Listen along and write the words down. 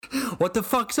What the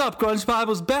fuck's up? Grunge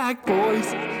Bible's back,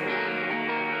 boys.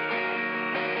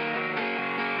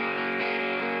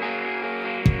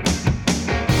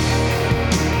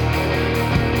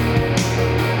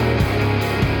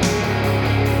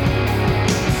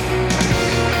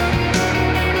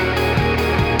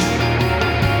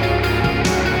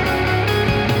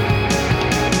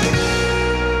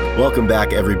 Welcome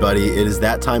back, everybody. It is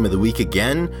that time of the week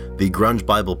again. The Grunge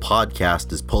Bible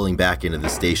podcast is pulling back into the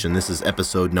station. This is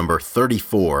episode number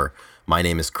 34. My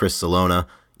name is Chris Salona.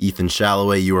 Ethan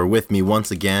Shalloway, you are with me once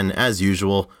again, as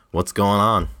usual. What's going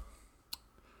on?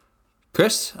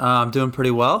 Chris, I'm doing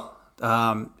pretty well.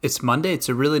 It's Monday. It's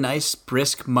a really nice,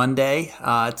 brisk Monday.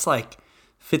 It's like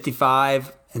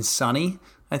 55 and sunny,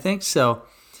 I think. So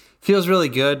feels really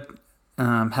good.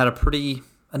 Had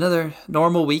another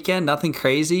normal weekend, nothing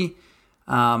crazy.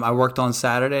 I worked on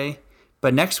Saturday,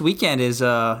 but next weekend is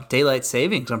daylight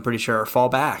savings, I'm pretty sure, or fall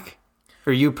back.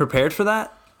 Are you prepared for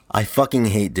that? I fucking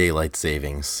hate daylight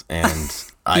savings, and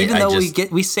Even though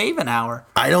we save an hour.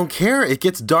 I don't care. It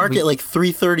gets dark at like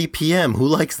 3:30 p.m. Who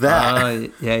likes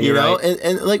that? Yeah, you're right.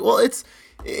 And like, well, it's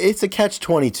a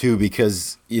catch-22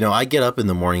 because, I get up in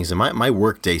the mornings and my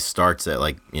work day starts at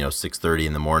 6:30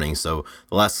 in the morning. So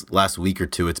the last week or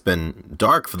two, it's been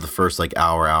dark for the first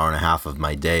hour and a half of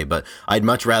my day. But I'd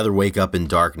much rather wake up in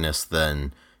darkness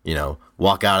than,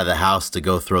 walk out of the house to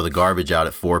go throw the garbage out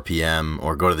at 4 p.m.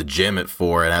 or go to the gym at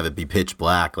 4 and have it be pitch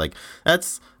black. Like,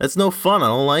 that's no fun. I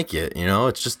don't like it.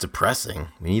 It's just depressing.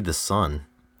 We need the sun.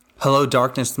 Hello,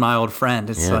 darkness, my old friend.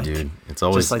 It's dude. It's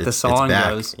always just like the song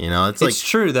goes. It's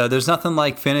true though. There's nothing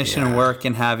like finishing work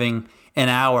and having an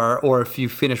hour, or if you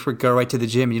finish work, go right to the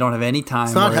gym. You don't have any time.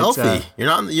 It's not healthy. You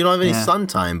don't have any sun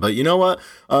time. But you know what?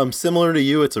 Similar to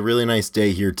you, it's a really nice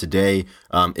day here today.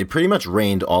 It pretty much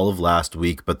rained all of last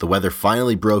week, but the weather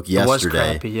finally broke yesterday. It was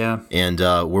crappy, yeah. And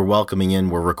we're welcoming in.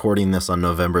 We're recording this on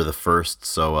November the 1st,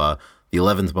 so. The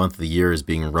 11th month of the year is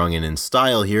being rung in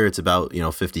style here. It's about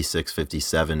 56,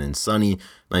 57 and sunny.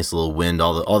 Nice little wind.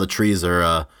 All the trees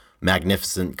are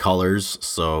magnificent colors.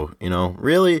 So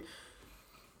really,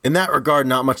 in that regard,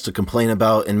 not much to complain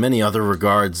about. In many other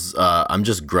regards, I'm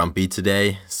just grumpy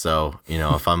today. So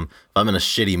if I'm in a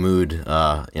shitty mood,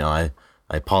 I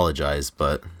apologize,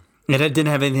 but. It didn't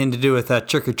have anything to do with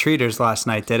trick or treaters last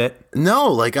night, did it?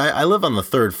 No, I live on the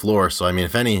 3rd floor, so I mean,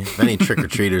 if any trick or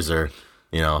treaters are.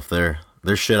 If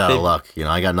they're shit out of luck,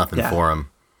 I got nothing for them.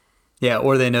 Yeah,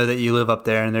 or they know that you live up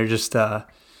there and they're just,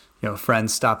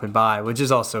 friends stopping by, which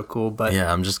is also cool. But yeah,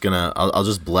 I'll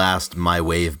just blast My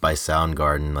Wave by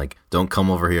Soundgarden. Like, don't come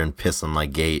over here and piss on my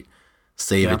gate.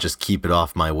 Save it, just keep it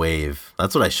off my wave.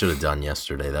 That's what I should have done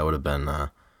yesterday. That would have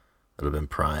been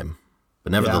prime.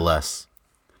 But nevertheless.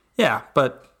 Yeah,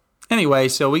 but anyway,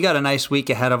 so we got a nice week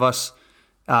ahead of us.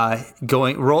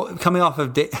 Coming off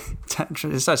of it's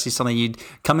actually something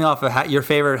coming off of your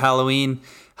favorite Halloween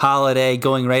holiday,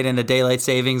 going right into daylight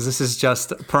savings. This is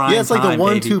just prime. Yeah, it's like time, the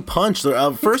 1-2 punch.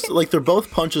 First, they're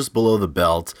both punches below the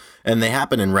belt, and they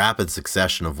happen in rapid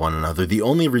succession of one another. The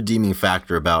only redeeming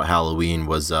factor about Halloween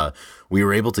was we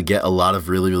were able to get a lot of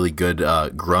really, really good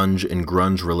grunge and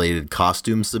grunge related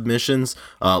costume submissions.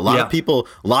 A lot of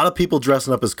people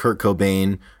dressing up as Kurt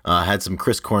Cobain. Had some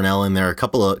Chris Cornell in there, a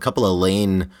couple of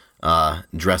Lane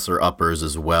dresser uppers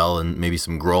as well, and maybe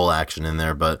some Grohl action in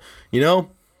there. But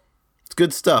it's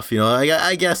good stuff.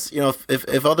 I guess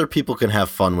if other people can have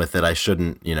fun with it, I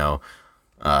shouldn't.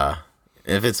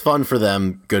 If it's fun for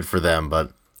them, good for them.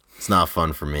 But it's not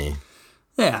fun for me.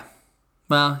 Yeah.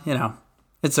 Well,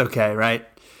 it's okay, right?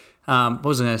 What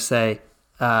was I going to say?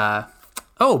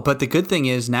 But the good thing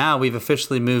is now we've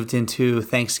officially moved into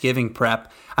Thanksgiving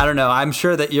prep. I don't know. I'm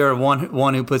sure that you're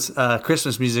one who puts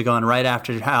Christmas music on right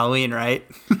after Halloween, right?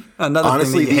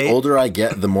 Honestly, the older I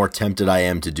get, the more tempted I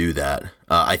am to do that.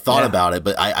 I thought about it,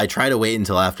 but I try to wait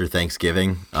until after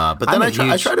Thanksgiving. But then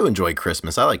I try to enjoy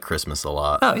Christmas. I like Christmas a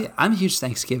lot. Oh yeah, I'm a huge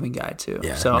Thanksgiving guy too.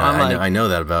 Yeah, so I know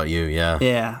that about you. Yeah.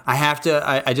 Yeah, I have to.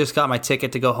 I just got my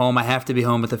ticket to go home. I have to be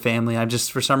home with the family. I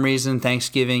just, for some reason,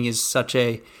 Thanksgiving is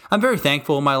I'm very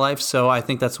thankful in my life, so I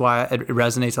think that's why it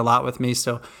resonates a lot with me.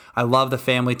 So I love the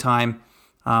family time.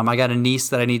 I got a niece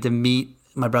that I need to meet.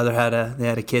 My brother had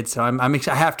a kid, so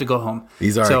I have to go home.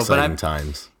 These are exciting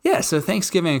times. Yeah, so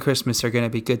Thanksgiving and Christmas are going to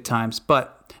be good times.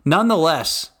 But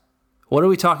nonetheless, what are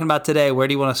we talking about today? Where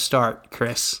do you want to start,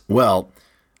 Chris? Well,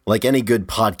 like any good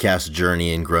podcast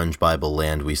journey in Grunge Bible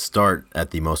land, we start at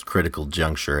the most critical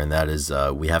juncture, and that is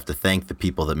we have to thank the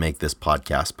people that make this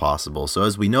podcast possible. So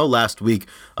as we know, last week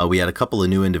we had a couple of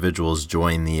new individuals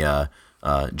join the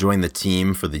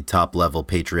team for the top-level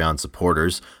Patreon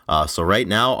supporters. So right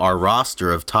now, our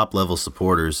roster of top-level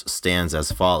supporters stands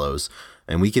as follows.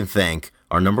 and we can thank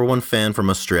our number one fan from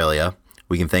Australia.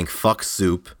 We can thank Fuck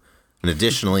Soup, and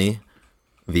additionally,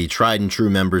 the tried and true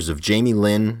members of Jamie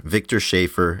Lynn, Victor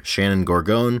Schaefer, Shannon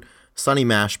Gorgone, Sonny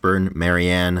Mashburn,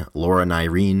 Marianne, Laura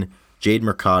Nyreen, Jade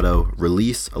Mercado,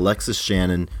 Release, Alexis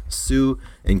Shannon, Sue,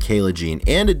 and Kayla Jean.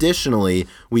 And additionally,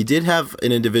 we did have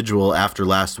an individual after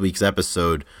last week's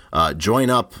episode join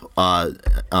up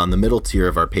on the middle tier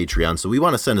of our Patreon. So we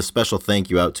want to send a special thank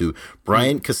you out to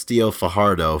Brian Castillo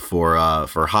Fajardo for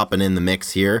hopping in the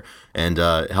mix here and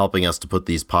helping us to put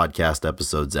these podcast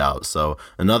episodes out. So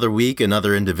another week,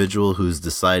 another individual who's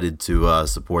decided to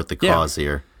support the cause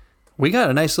here. We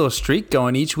got a nice little streak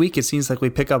going each week. It seems like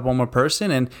we pick up one more person.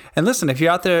 And listen, if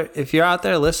you're out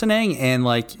there listening and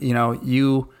like,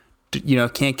 you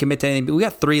can't commit to anything, we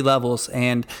got 3 levels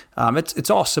and it's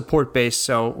all support based.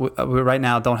 So we right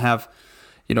now don't have,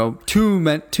 too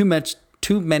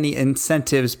many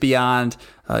incentives beyond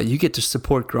you get to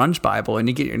support Grunge Bible and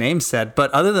you get your name said. But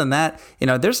other than that,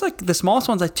 there's like the smallest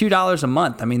one's like $2 a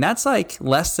month. I mean, that's like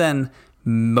less than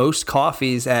most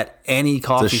coffees at any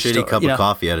coffee store. It's a shitty cup of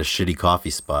coffee at a shitty coffee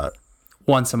spot.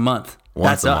 Once a month.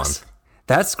 That's us.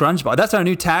 That's Grunge Bible. That's our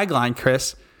new tagline,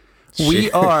 Chris.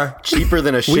 We are cheaper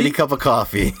than a shitty cup of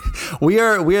coffee. We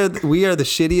are the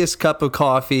shittiest cup of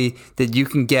coffee that you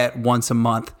can get once a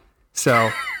month.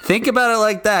 So think about it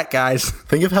like that, guys.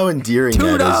 Think of how endearing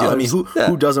that is. I mean,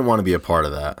 who doesn't want to be a part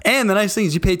of that? And the nice thing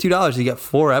is you pay $2, you get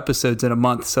 4 episodes in a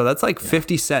month. So that's like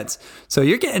 50 cents. So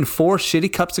you're getting 4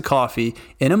 shitty cups of coffee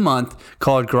in a month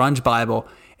called Grunge Bible.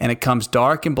 And it comes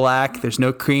dark and black. There's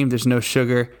no cream. There's no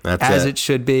sugar. That's as it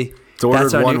should be. It's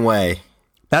ordered one way.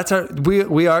 That's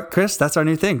we are, Chris, that's our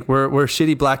new thing. We're a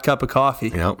shitty black cup of coffee.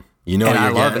 Yep. You know what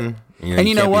you're getting. And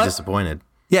you know what? Be disappointed.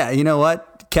 Yeah, you know what?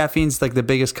 Caffeine's like the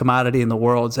biggest commodity in the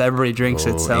world. So everybody drinks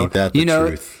it. So ain't that the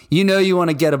truth? You want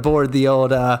to get aboard the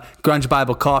old Grunge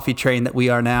Bible coffee train that we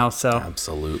are now. So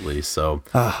absolutely. So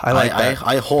I like that.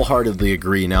 I wholeheartely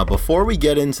agree. Now, before we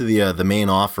get into the main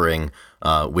offering,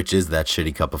 which is that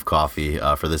shitty cup of coffee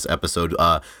for this episode,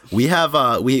 we have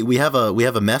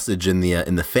a message in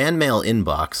the fan mail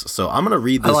inbox. So I'm gonna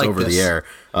read this over the air.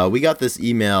 We got this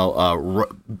email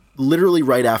literally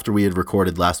right after we had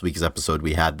recorded last week's episode.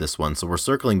 We had this one, so we're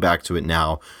circling back to it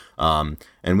now.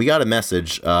 And we got a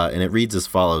message, and it reads as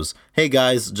follows. Hey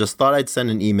guys, just thought I'd send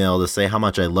an email to say how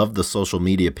much I love the social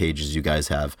media pages you guys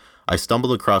have. I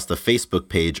stumbled across the Facebook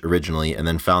page originally and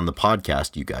then found the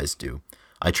podcast you guys do.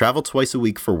 I travel twice a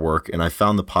week for work, and I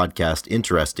found the podcast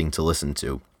interesting to listen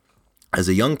to. As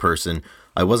a young person,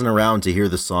 I wasn't around to hear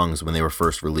the songs when they were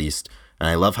first released, and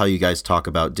I love how you guys talk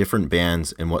about different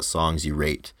bands and what songs you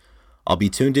rate. I'll be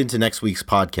tuned into next week's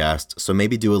podcast, so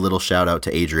maybe do a little shout out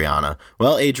to Adriana.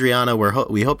 Well, Adriana,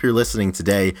 we hope you're listening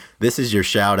today. This is your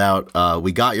shout out.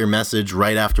 We got your message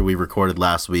right after we recorded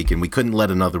last week, and we couldn't let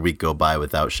another week go by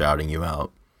without shouting you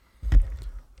out.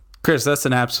 Chris, that's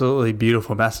an absolutely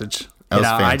beautiful message. That was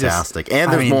fantastic.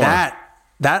 And there's more.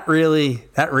 That really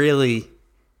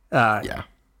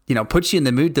puts you in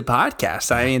the mood to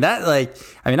podcast.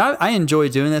 I enjoy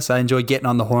doing this. I enjoy getting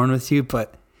on the horn with you,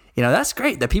 but that's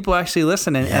great that people actually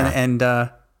listen and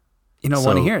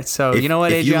want to hear it. So you know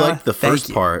what, Adriana? If you liked the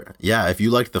first part, if you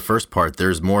liked the first part,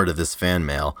 there's more to this fan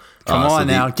mail. Come on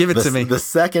now, give it to me. The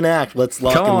second act, let's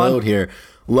lock and load here.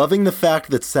 Loving the fact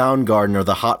that Soundgarden are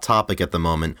the hot topic at the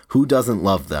moment. Who doesn't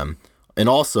love them? And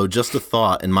also, just a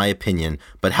thought, in my opinion,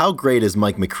 but how great is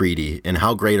Mike McCready, and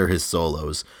how great are his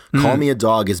solos? Call Me a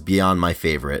Dog is beyond my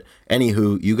favorite.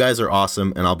 Anywho, you guys are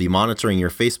awesome, and I'll be monitoring your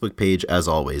Facebook page as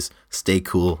always. Stay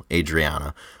cool,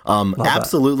 Adriana.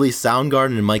 Absolutely,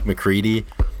 Soundgarden and Mike McCready.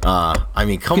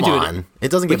 Come on. It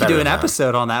doesn't get better. We could do an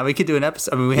episode on that. We could do an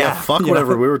episode. I mean, fuck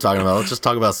whatever we were talking about. Let's just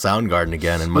talk about Soundgarden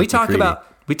again and Mike McCready.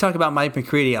 We talk about Mike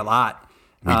McCready a lot.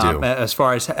 We do. As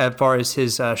far as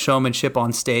his showmanship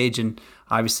on stage and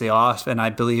obviously off, and I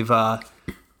believe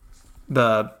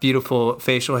the beautiful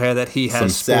facial hair that he has. Some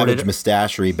savage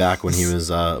mustachery back when he was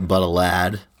but a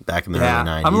lad back in the early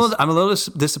 90s. I'm a little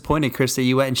disappointed, Chris, that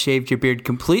you went and shaved your beard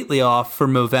completely off for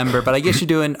November. But I guess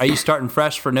are you starting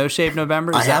fresh for No Shave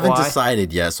November? I haven't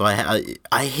decided yet. So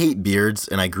I hate beards,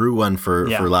 and I grew one for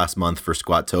last month for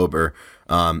Squattober.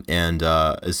 And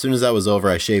as soon as that was over,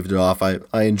 I shaved it off. I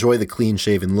enjoy the clean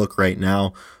shaven look right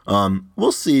now.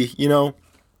 We'll see.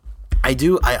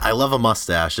 I love a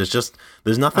mustache. It's just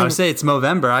there's nothing. I would say it's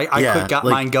Movember. I got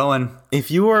mine going. If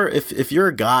you're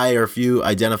a guy, or if you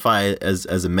identify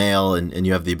as a male and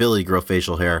you have the ability to grow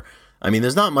facial hair, I mean,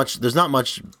 there's not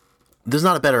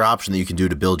a better option that you can do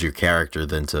to build your character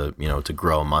than to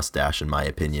grow a mustache, in my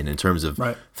opinion, in terms of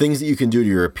things that you can do to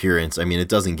your appearance. I mean, it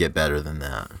doesn't get better than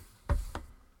that.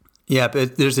 Yeah,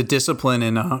 but there's a discipline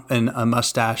in a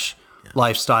mustache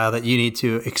lifestyle that you need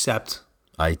to accept.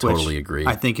 I totally agree.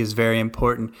 I think is very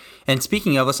important. And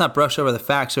speaking of, let's not brush over the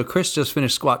facts. So Chris just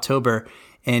finished Squattober,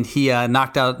 and he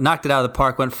knocked it out of the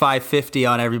park, went 550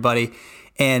 on everybody.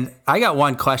 And I got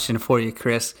one question for you,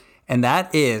 Chris, and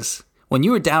that is, when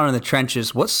you were down in the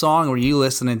trenches, what song were you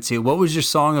listening to? What was your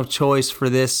song of choice for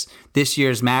this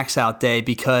year's Max Out Day?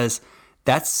 Because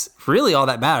that's really all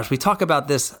that matters. We talk about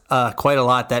this quite a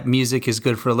lot, that music is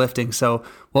good for lifting. So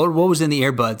what was in the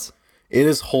earbuds? It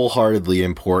is wholeheartedly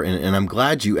important, and I'm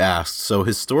glad you asked. So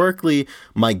historically,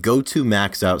 my go-to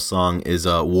Max Out song is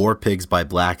War Pigs by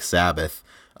Black Sabbath.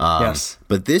 Yes.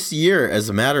 But this year, as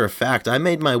a matter of fact, I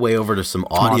made my way over to some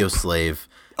Audio Slave.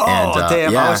 Oh, and,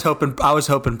 damn! yeah. I was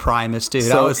hoping Primus, dude.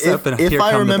 So I was hoping. If Here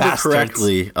I Come the remember Bastards.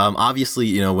 correctly, obviously,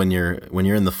 you know, when you're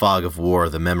in the fog of war,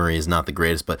 the memory is not the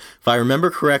greatest. But if I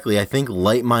remember correctly, I think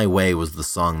 "Light My Way" was the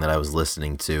song that I was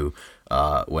listening to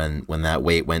when that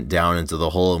weight went down into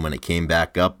the hole and when it came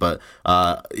back up. But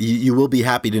you will be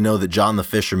happy to know that John the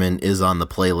Fisherman is on the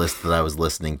playlist that I was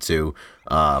listening to.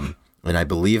 And I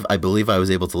believe I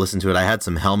was able to listen to it. I had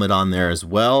some Helmet on there as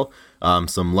well.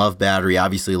 Some Love Battery,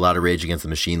 obviously a lot of Rage Against the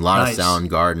Machine, a lot of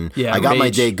Soundgarden. Yeah, I got my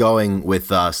Rage. day going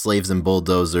with Slaves and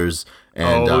Bulldozers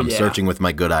and yeah. Searching with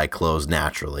My Good Eye Closed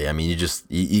naturally. I mean,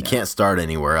 you can't start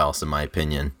anywhere else, in my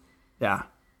opinion. Yeah,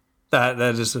 that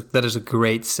is a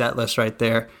great set list right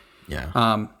there. Yeah.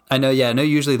 I know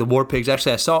usually the War Pigs.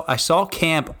 Actually, I saw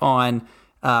Camp on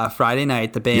Friday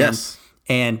night, the band. Yes.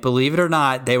 And believe it or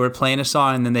not, they were playing a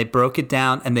song and then they broke it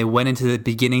down and they went into the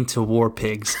beginning to War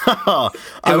Pigs. I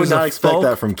would not expect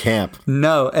that from Camp.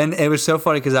 No, and it was so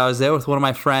funny because I was there with one of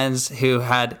my friends who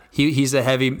had he's a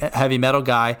heavy metal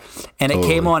guy, and it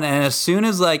came on, and as soon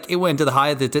as like it went to the high,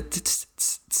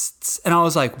 and I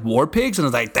was like, War Pigs, and I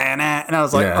was like, and I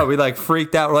was like, oh, we like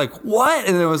freaked out. We're like, what?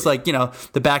 And it was like, you know,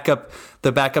 the backup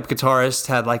guitarist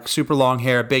had like super long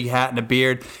hair, a big hat, and a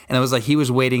beard, and it was like he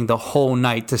was waiting the whole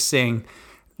night to sing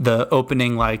the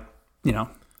opening, like, you know,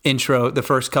 intro, the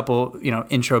first couple, you know,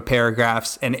 intro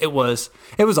paragraphs, and it was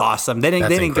awesome. They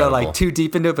didn't go like too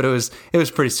deep into it, but it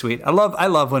was pretty sweet. I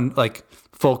love when like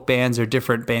folk bands or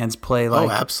different bands play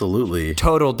like absolutely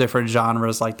total different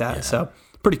genres like that. Yeah. So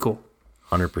pretty cool.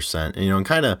 100%. And, you know, and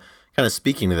kind of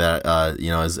speaking to that, you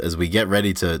know, as we get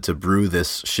ready to brew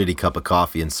this shitty cup of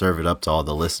coffee and serve it up to all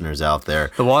the listeners out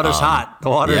there. The water's hot. The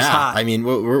water's hot. I mean,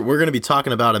 we're going to be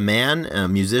talking about a man, a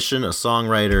musician, a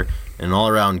songwriter, an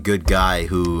all-around good guy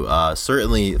who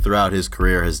certainly throughout his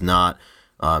career has not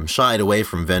shied away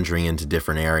from venturing into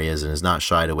different areas and has not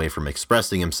shied away from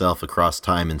expressing himself across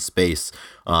time and space.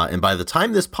 And by the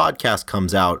time this podcast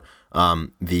comes out,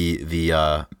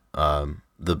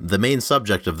 the main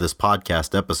subject of this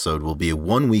podcast episode will be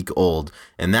 1 week old,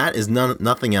 and that is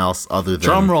nothing else other than...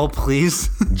 Drum roll, please.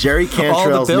 Jerry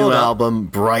Cantrell's new album,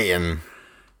 Brighten.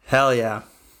 Hell yeah.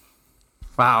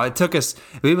 Wow, it took us...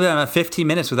 We went 15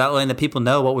 minutes without letting the people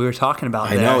know what we were talking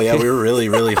about. I know, yeah, we were really,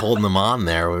 really holding them on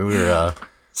there. We were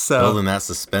building that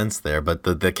suspense there, but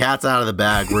the cat's out of the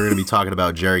bag. We're going to be talking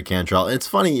about Jerry Cantrell. It's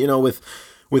funny, you know, with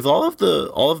all of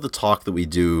the talk that we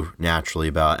do naturally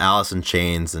about Alice in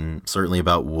Chains and certainly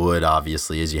about Wood,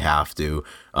 obviously, as you have to,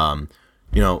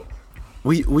 you know,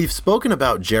 we've spoken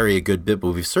about Jerry a good bit,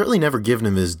 but we've certainly never given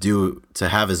him his due to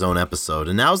have his own episode.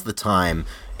 And now's the time.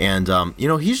 And, you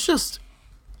know,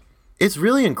 it's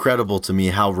really incredible to me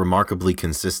how remarkably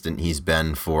consistent he's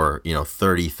been for, you know,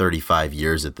 30, 35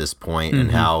 years at this point,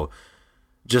 and how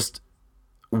just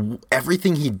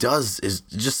everything he does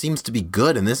just seems to be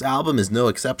good, and this album is no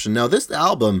exception. Now, this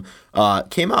album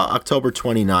came out October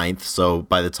 29th, so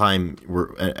by the time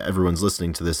everyone's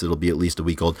listening to this, it'll be at least a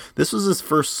week old. This was his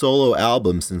first solo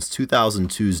album since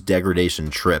 2002's Degradation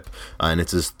Trip, and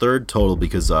it's his third total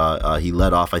because he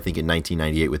led off, I think, in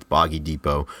 1998 with Boggy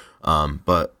Depot.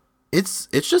 But it's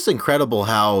just incredible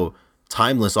how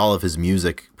timeless all of his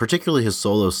music, particularly his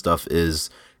solo stuff, is,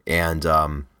 and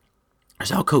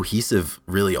just how cohesive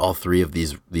really all three of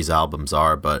these albums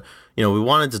are. But, you know, we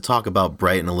wanted to talk about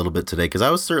Brighten a little bit today because I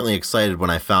was certainly excited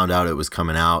when I found out it was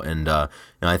coming out, and you know,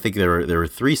 I think there were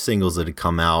 3 singles that had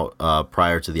come out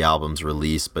prior to the album's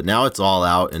release, but now it's all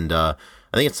out, and I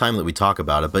think it's time that we talk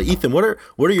about it. But Ethan, what are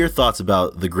your thoughts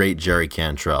about the great Jerry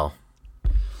Cantrell?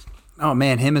 Oh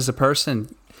man, him as a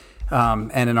person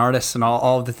and an artist, and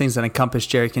all of the things that encompass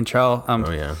Jerry Cantrell. Oh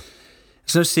yeah.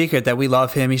 It's no secret that we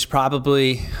love him. He's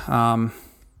probably my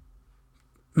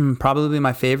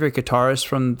favorite guitarist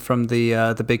from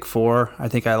the Big Four. I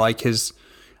think I like his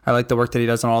I like the work that he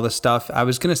does on all this stuff. I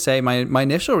was going to say my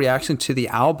initial reaction to the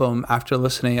album after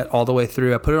listening it all the way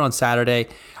through, I put it on Saturday.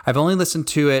 I've only listened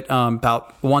to it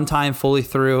about one time fully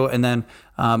through, and then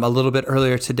a little bit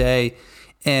earlier today.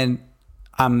 And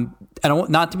I don't want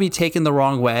not to be taken the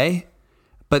wrong way,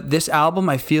 but this album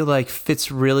I feel like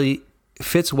fits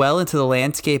well into the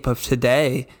landscape of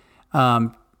today,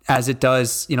 as it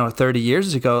does, 30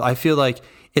 years ago. I feel like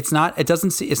it's not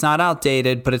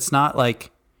outdated, but it's not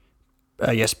like,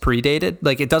 I guess, predated.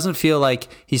 Like, it doesn't feel like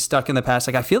he's stuck in the past.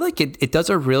 Like, I feel like it does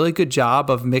a really good job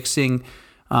of mixing,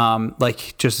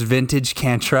 like, just vintage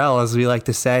Cantrell, as we like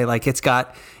to say. Like, it's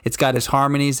got his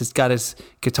harmonies, it's got his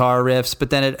guitar riffs, but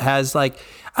then it has, like,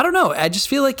 I don't know. I just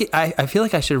feel like I feel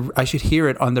like I should hear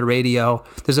it on the radio.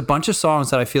 There's a bunch of songs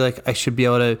that I feel like I should be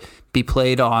able to be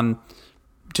played on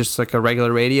just like a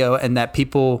regular radio, and that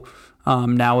people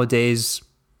nowadays,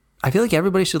 I feel like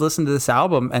everybody should listen to this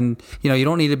album. And you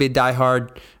don't need to be a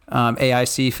diehard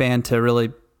AIC fan to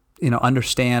really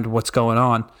understand what's going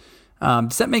on.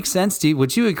 Does that make sense?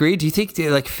 Would you agree? Do you think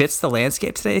it like fits the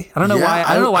landscape today? I don't know why.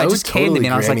 I don't know why it just came to me.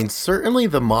 And I was like, I mean, certainly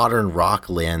the modern rock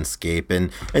landscape,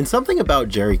 and something about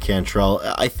Jerry Cantrell.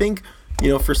 I think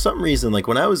for some reason, like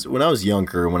when I was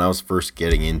younger, when I was first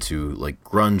getting into like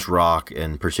grunge rock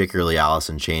and particularly Alice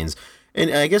in Chains,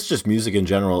 and I guess just music in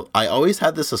general, I always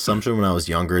had this assumption when I was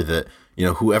younger that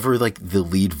whoever like the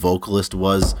lead vocalist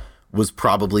was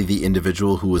probably the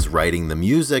individual who was writing the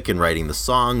music and writing the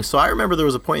song. So I remember there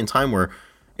was a point in time where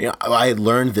I had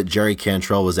learned that Jerry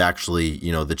Cantrell was actually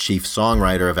the chief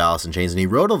songwriter of Alice in Chains, and he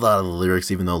wrote a lot of the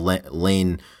lyrics, even though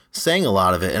Lane sang a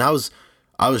lot of it. And I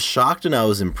was shocked and I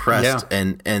was impressed.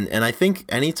 Yeah. And I think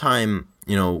anytime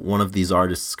one of these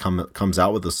artists comes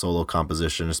out with a solo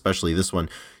composition, especially this one,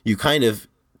 you kind of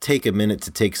take a minute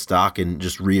to take stock and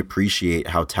just reappreciate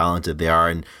how talented they are.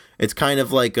 And it's kind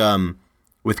of like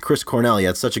with Chris Cornell, he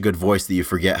had such a good voice that you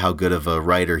forget how good of a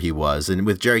writer he was. And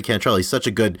with Jerry Cantrell, he's such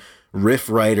a good riff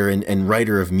writer and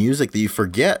writer of music that you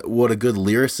forget what a good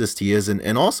lyricist he is.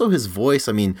 And also his voice,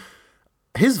 I mean,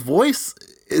 his voice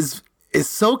is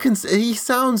so he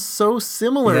sounds so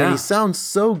similar, and he sounds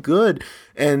so good.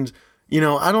 And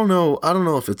I don't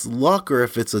know if it's luck or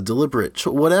if it's a deliberate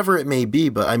whatever it may be,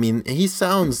 but I mean, he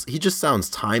just sounds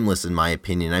timeless in my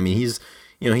opinion. I mean, he's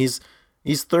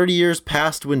 30 years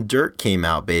past when Dirt came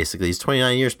out, basically. He's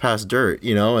 29 years past Dirt,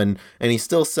 and he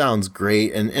still sounds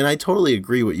great. And I totally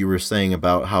agree what you were saying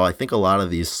about how I think a lot of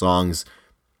these songs,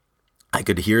 I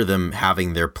could hear them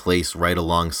having their place right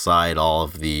alongside all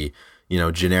of the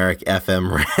generic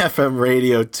FM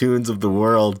radio tunes of the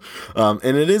world.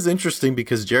 And it is interesting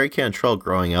because Jerry Cantrell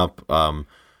growing up,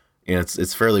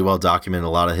 it's fairly well documented, a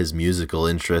lot of his musical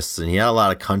interests, and he had a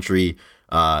lot of country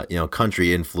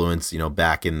influence,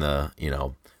 back in the,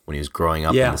 when he was growing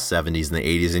up in the 70s and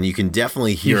the 80s. And you can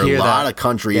definitely hear a lot of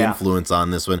country influence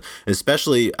on this one,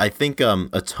 especially, I think,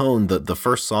 Atone, the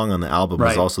first song on the album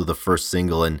was also the first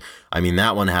single. And I mean,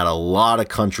 that one had a lot of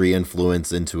country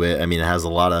influence into it. I mean, it has a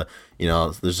lot of,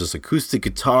 there's just acoustic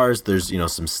guitars, there's,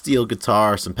 some steel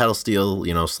guitar, some pedal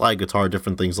steel, slide guitar,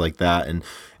 different things like that. And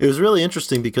it was really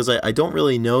interesting because I don't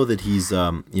really know that he's,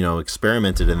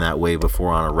 experimented in that way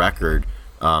before on a record.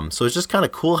 So it's just kind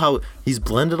of cool how he's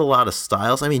blended a lot of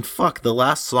styles. I mean, the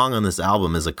last song on this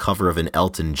album is a cover of an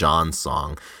Elton John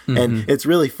song. Mm-hmm. And it's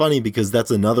really funny because that's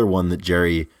another one that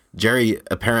Jerry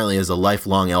apparently is a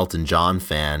lifelong Elton John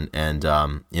fan. And,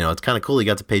 it's kind of cool he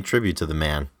got to pay tribute to the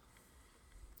man.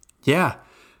 Yeah,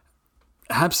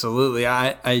 absolutely.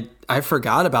 I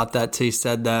forgot about that till you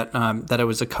said that, that it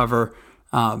was a cover.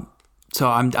 So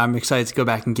I'm excited to go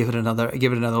back and give it another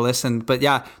listen. But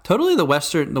yeah, totally the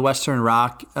Western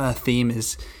rock theme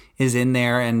is in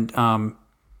there, and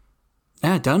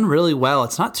done really well.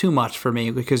 It's not too much for me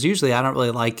because usually I don't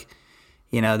really like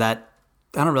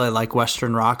I don't really like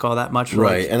Western rock all that much.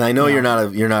 Right, and I know you're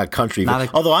not a country fan.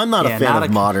 Although I'm not a fan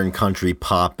of modern country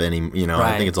pop I think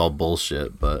it's all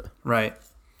bullshit, but right.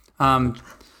 I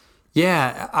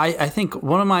think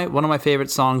one of my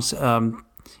favorite songs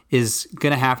is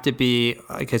gonna have to be,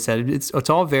 like I said, it's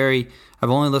all very, I've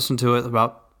only listened to it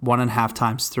about 1.5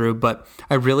 times through, but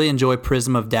I really enjoy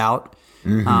Prism of Doubt.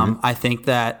 Mm-hmm. I think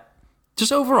that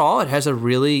just overall it has a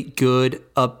really good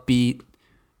upbeat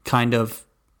kind of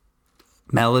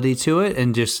melody to it,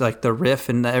 and just like the riff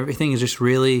and everything is just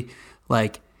really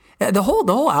like the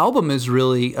whole album is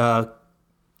really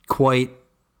quite,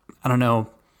 I don't know,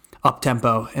 up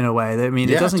tempo in a way. I mean,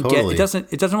 it doesn't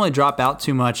really drop out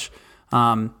too much,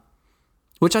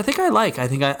 which I think I like. I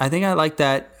think I like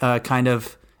that kind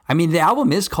of. I mean, the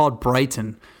album is called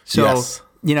Brighten, so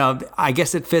I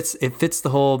guess it fits the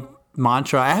whole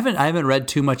mantra. I haven't read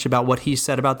too much about what he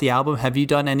said about the album. Have you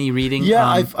done any reading? Yeah,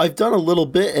 I've done a little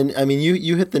bit, and I mean,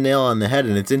 you hit the nail on the head,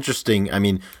 and it's interesting. I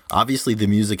mean, obviously the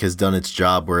music has done its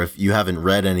job. Where if you haven't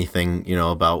read anything,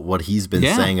 about what he's been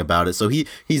saying about it, so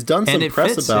he's done some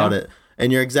press about it.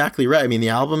 And you're exactly right. I mean, the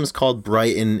album is called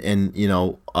Brighten, and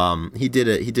he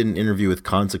did an interview with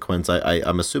Consequence.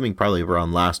 I'm assuming probably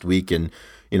around last week, and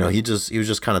he was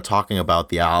just kind of talking about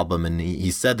the album, and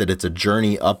he said that it's a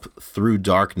journey up through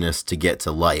darkness to get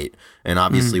to light, and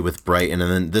obviously with Brighten, and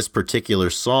then this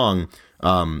particular song,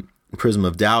 Prism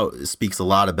of Doubt, speaks a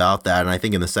lot about that. And I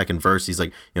think in the second verse, he's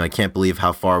like, I can't believe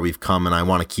how far we've come, and I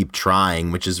want to keep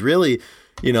trying, which is really,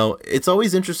 it's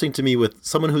always interesting to me with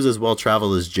someone who's as well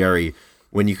traveled as Jerry.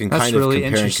 When you can kind of really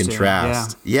compare and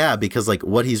contrast. Yeah, because like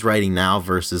what he's writing now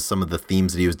versus some of the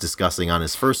themes that he was discussing on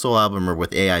his first solo album or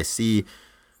with AIC.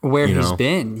 Where he's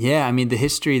been. Yeah, I mean, the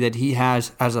history that he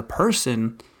has as a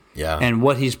person. Yeah. And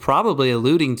what he's probably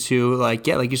alluding to, like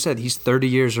you said, he's 30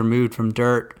 years removed from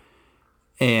Dirt.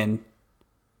 And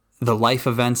the life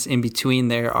events in between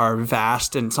there are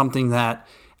vast, and something that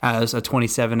as a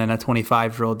 27 and a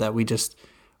 25-year-old that we just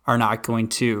are not going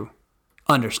to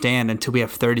understand until we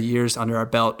have 30 years under our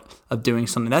belt of doing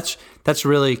something. That's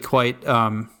really quite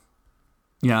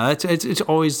it's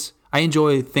always, I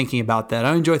enjoy thinking about that.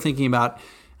 I enjoy thinking about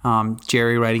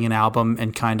Jerry writing an album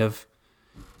and kind of,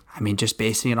 just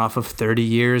basing it off of 30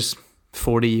 years,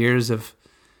 40 years of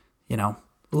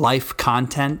life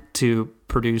content to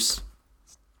produce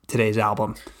today's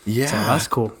album. Yeah, so that's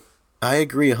cool. I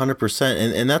agree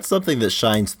 100%, and that's something that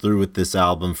shines through with this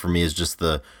album for me, is just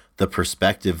the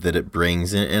perspective that it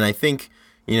brings. And I think,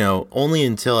 only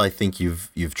until I think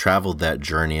you've traveled that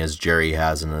journey as Jerry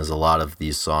has, and as a lot of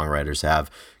these songwriters have,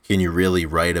 can you really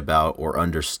write about or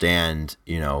understand,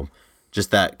 just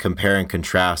that compare and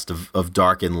contrast of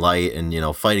dark and light,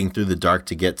 and, fighting through the dark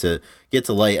to get to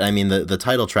light. I mean, the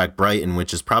title track Brighten,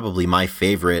 which is probably my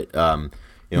favorite,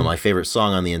 my favorite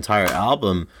song on the entire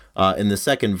album, in the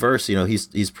second verse,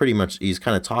 he's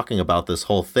kind of talking about this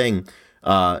whole thing.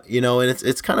 And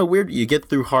it's kind of weird. You get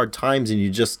through hard times, and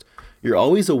you're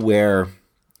always aware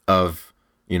of,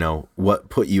 what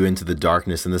put you into the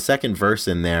darkness. And the second verse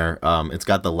in there, it's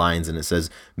got the lines, and it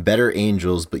says, "Better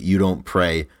angels, but you don't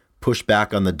pray. Push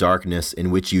back on the darkness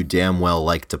in which you damn well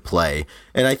like to play."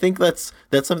 And I think that's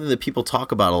something that people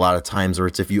talk about a lot of times, where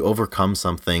it's if you overcome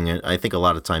something, and I think a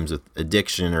lot of times with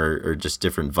addiction or just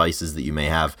different vices that you may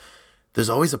have, there's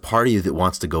always a part of you that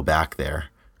wants to go back there.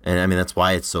 And that's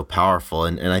why it's so powerful.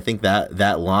 And I think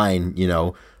that line,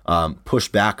 push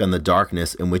back on the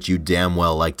darkness in which you damn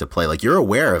well like to play. Like, you're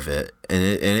aware of it, and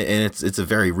it's a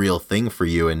very real thing for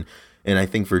you. And I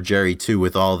think for Jerry too,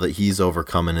 with all that he's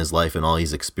overcome in his life and all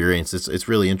he's experienced, it's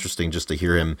really interesting just to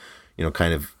hear him,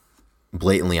 kind of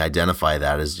blatantly identify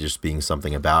that as just being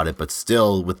something about it, but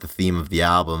still with the theme of the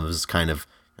album is kind of,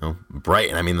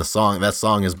 Brighten. I mean, that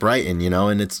song is Brighten,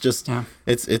 and it's just,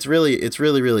 it's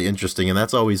really, really interesting. And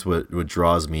that's always what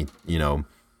draws me,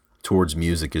 towards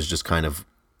music, is just kind of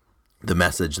the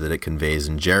message that it conveys.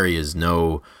 And Jerry is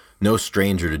no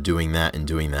stranger to doing that, and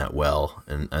doing that well.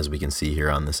 And as we can see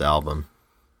here on this album.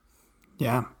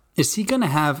 Yeah. Is he going to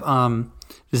have,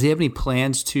 does he have any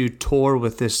plans to tour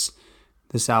with this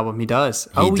album? He does.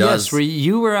 He does. Yes. Were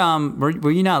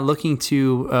you not looking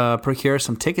to procure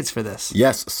some tickets for this?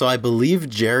 Yes. So I believe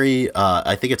Jerry,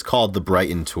 I think it's called the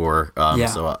Brighten Tour.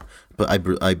 But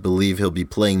I believe he'll be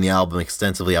playing the album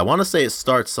extensively. I want to say it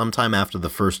starts sometime after the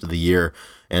first of the year,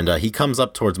 and he comes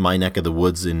up towards my neck of the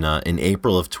woods in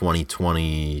April of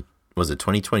 2020. Was it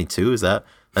 2022?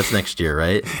 That's next year,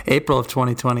 right? April of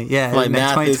 2020. Yeah, my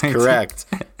math is correct.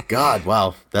 God,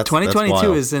 wow, that's 2022 that's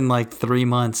wild. Is in like 3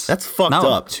 months. That's fucked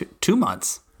up. 2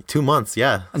 months. 2 months,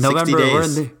 yeah. November. 60 days. We're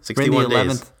in the 61 11th.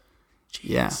 days. Jeez,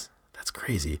 yeah, that's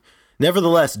crazy.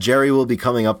 Nevertheless, Jerry will be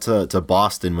coming up to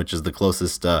Boston, which is the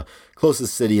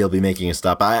closest city he'll be making a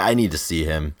stop. I need to see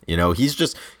him.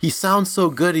 He sounds so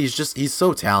good. He's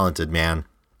so talented, man.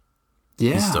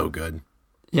 Yeah, he's so good.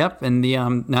 Yep. And the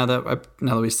now that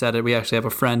we said it, we actually have a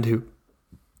friend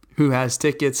who has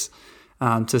tickets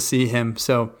to see him.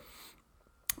 So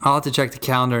I'll have to check the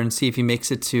calendar and see if he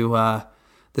makes it to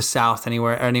the South,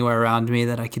 anywhere around me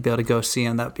that I could be able to go see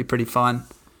him. That would be pretty fun.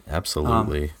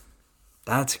 Absolutely.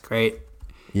 That's great.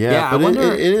 Yeah, but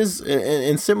it is,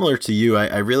 and similar to you,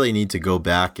 I really need to go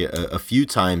back a few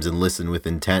times and listen with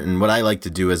intent. And what I like to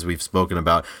do, as we've spoken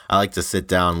about, I like to sit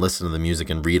down, listen to the music,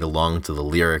 and read along to the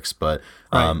lyrics. But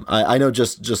I know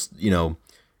just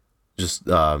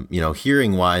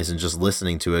hearing wise and just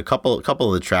listening to it, a couple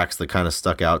of the tracks that kind of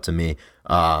stuck out to me.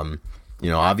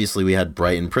 Obviously we had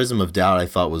Brighten. Prism of Doubt I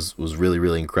thought was really,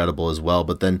 really incredible as well.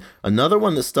 But then another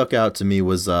one that stuck out to me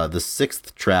was the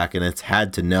 6th track, and it's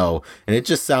Had to Know. And it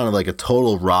just sounded like a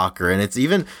total rocker. And it's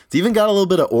even got a little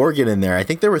bit of organ in there. I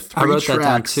think there were 3 tracks. That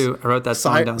down too. I wrote that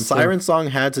song down too. Siren Song,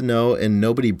 Had to Know, and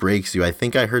Nobody Breaks You. I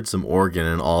think I heard some organ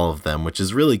in all of them, which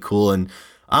is really cool. And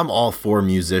I'm all for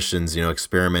musicians,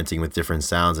 experimenting with different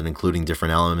sounds and including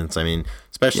different elements. I mean,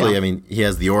 especially, he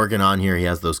has the organ on here. He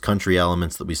has those country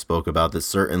elements that we spoke about that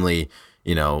certainly,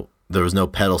 there was no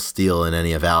pedal steel in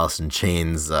any of Alice in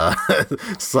Chains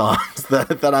songs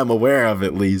that I'm aware of,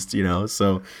 at least,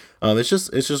 So it's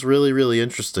just really, really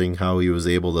interesting how he was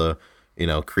able to,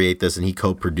 create this, and he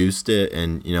co-produced it.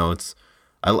 And,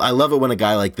 I love it when a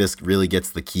guy like this really gets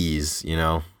the keys,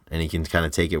 and he can kind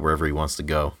of take it wherever he wants to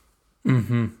go.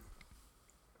 Mm-hmm.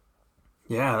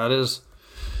 Yeah,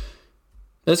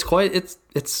 it's quite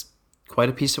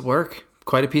a piece of work,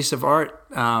 quite a piece of art.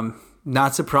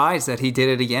 Not surprised that he did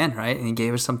it again, right? And he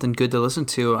gave us something good to listen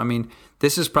to. I mean,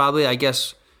 this is probably, I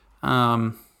guess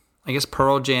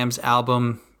Pearl Jam's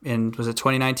album was it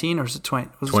 2019 or was it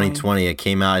 2020? It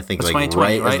came out, I think, like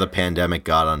right as the pandemic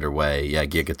got underway. Yeah,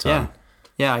 Gigaton.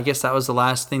 Yeah, I guess that was the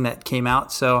last thing that came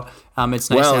out. So it's nice.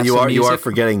 Well, to have you are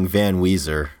forgetting Van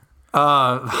Weezer.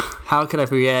 How could I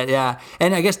forget? Yeah,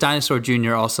 and I guess Dinosaur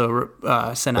Jr. also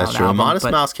sent out an album. Modest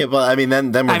Mouse came. Well,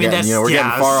 then we're getting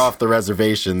far off the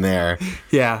reservation there.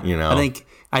 Yeah,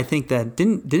 I think that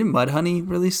didn't Mudhoney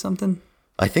release something?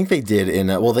 I think they did.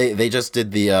 They just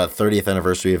did the 30th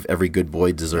anniversary of Every Good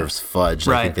Boy Deserves Fudge.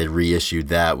 Right. I think they reissued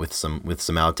that with some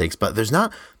outtakes, but there's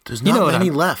not many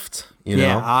left.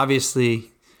 Yeah, obviously.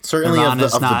 Certainly of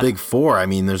the big four. I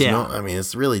mean,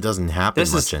 it really doesn't happen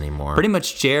much anymore. Pretty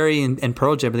much Jerry and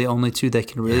Pearl Jam are the only two that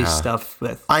can release stuff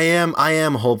with. I am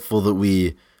hopeful that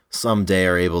we someday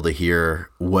are able to hear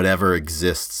whatever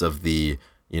exists of the,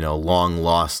 long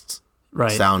lost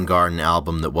Soundgarden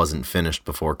album that wasn't finished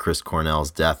before Chris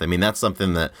Cornell's death. I mean, that's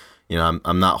something that,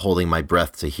 I'm not holding my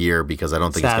breath to hear because I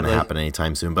don't think it's going to happen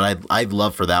anytime soon. But I'd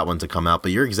love for that one to come out.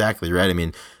 But you're exactly right. I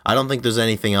mean, I don't think there's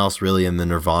anything else really in the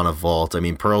Nirvana vault. I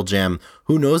mean, Pearl Jam,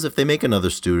 who knows if they make another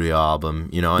studio album?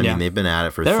 I mean, they've been at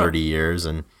it for 30 years.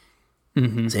 And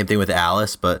same thing with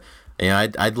Alice. But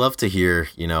I'd love to hear,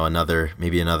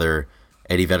 another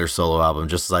Eddie Vedder solo album,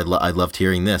 just as I loved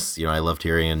hearing this. I loved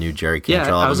hearing a new Jerry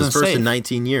Cantrell album. His first in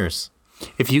 19 years.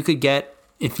 If you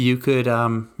could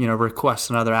request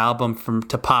another album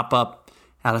to pop up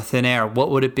out of thin air, what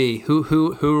would it be?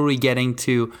 Who are we getting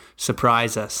to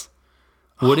surprise us?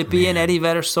 Would it be an Eddie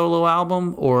Vedder solo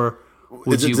album, or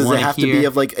does it have to be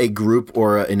of like a group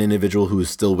or an individual who is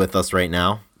still with us right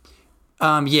now?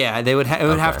 Yeah, it would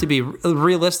have to be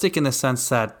realistic in the sense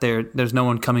that there's no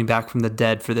one coming back from the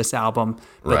dead for this album,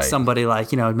 but somebody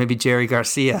like maybe Jerry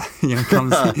Garcia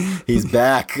comes. He's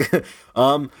back.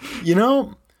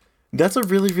 That's a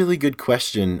really, really good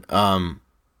question. I'm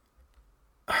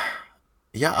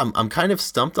kind of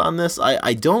stumped on this.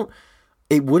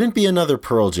 It wouldn't be another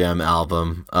Pearl Jam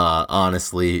album,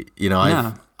 honestly.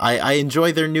 I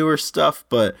enjoy their newer stuff,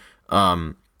 but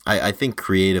I think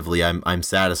creatively I'm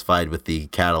satisfied with the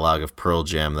catalog of Pearl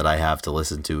Jam that I have to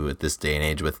listen to at this day and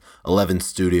age, with 11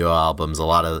 studio albums, a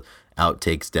lot of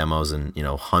outtakes, demos, and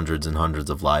hundreds and hundreds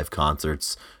of live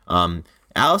concerts.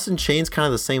 Alice in Chains kind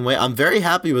of the same way. I'm very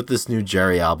happy with this new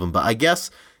Jerry album, but I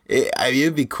guess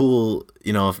it'd be cool,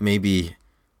 if maybe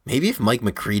if Mike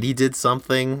McCready did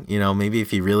something, maybe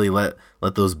if he really let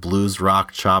those blues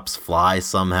rock chops fly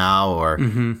somehow, or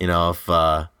if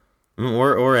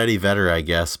or Eddie Vedder, I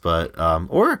guess, but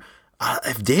or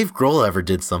if Dave Grohl ever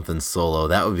did something solo,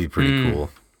 that would be pretty cool.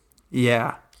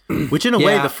 Yeah. Which in a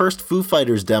way, the first Foo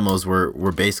Fighters demos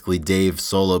were basically Dave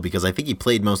solo, because I think he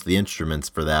played most of the instruments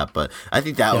for that, but I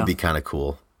think that would be kind of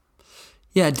cool.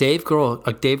 Yeah, Dave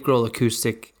Grohl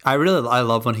acoustic. I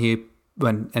love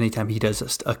anytime he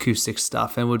does acoustic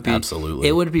stuff, and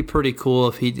it would be pretty cool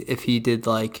if he did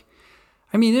like,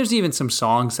 I mean, there's even some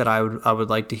songs that I would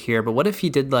like to hear, but what if he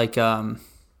did like I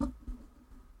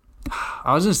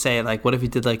was gonna say, like, what if he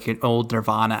did like an old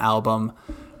Nirvana album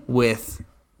with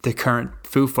the current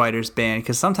Foo Fighters band?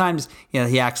 Because sometimes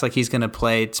he acts like he's gonna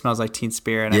play "It Smells Like Teen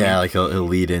Spirit." Like he'll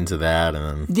lead into that,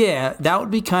 and then that would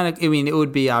be kind of. I mean, it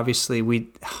would be obviously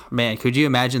could you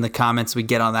imagine the comments we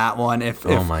get on that one if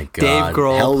oh my God, Dave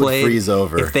Grohl hell played, would freeze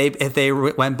over if they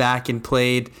went back and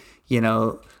played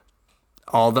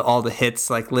all the hits,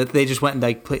 like they just went and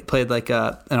like played like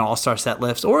an all-star set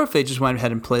list, or if they just went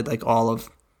ahead and played like all of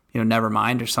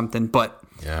Nevermind or something, but.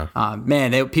 Yeah,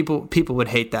 people would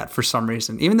hate that for some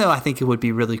reason, even though I think it would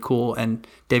be really cool. And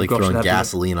Dave Grohl throwing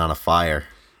gasoline on a fire.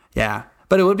 Yeah,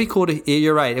 But it would be cool to.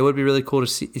 You're right. It would be really cool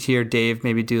to hear Dave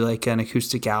maybe do like an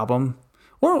acoustic album,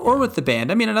 or with the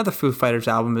band. I mean, another Foo Fighters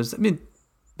album is. I mean,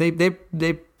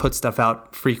 they put stuff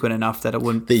out frequent enough that it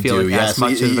wouldn't feel like as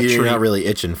much of a treat. You're not really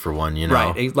itching for one, you know.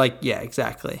 Right. Like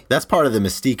exactly. That's part of the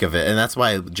mystique of it, and that's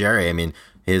why Jerry. I mean,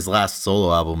 his last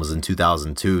solo album was in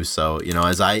 2002. So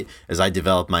as I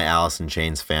developed my Alice in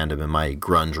Chains fandom and my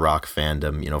grunge rock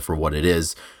fandom, for what it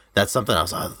is, that's something I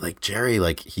was like, Jerry,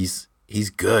 like he's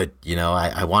good.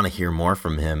 I want to hear more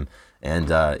from him. And,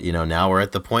 now we're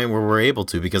at the point where we're able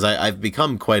to, because I've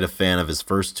become quite a fan of his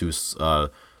first two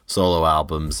solo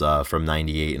albums from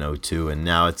 98 and 02. And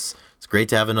now it's great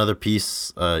to have another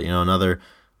piece, another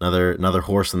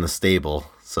horse in the stable.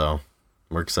 So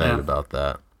we're excited about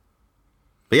that.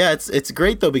 But yeah, it's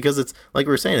great though, because it's like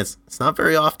we were saying, it's not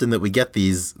very often that we get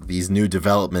these new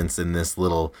developments in this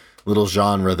little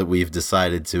genre that we've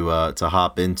decided to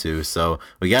hop into. So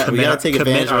we gotta take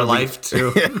advantage of our life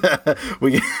to.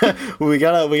 we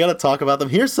gotta talk about them.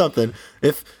 Here's something: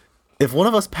 if one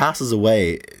of us passes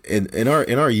away in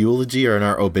our eulogy or in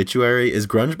our obituary, is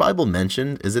Grunge Bible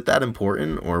mentioned? Is it that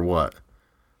important or what?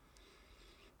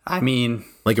 I mean,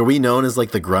 like, are we known as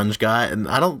like the grunge guy? And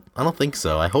I don't think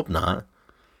so. I hope not.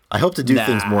 I hope to do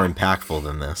things more impactful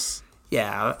than this.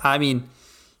 Yeah, I mean,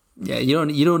 you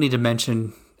don't need to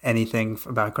mention anything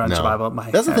about Grunge Bible.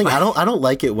 That's the thing. I don't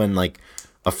like it when like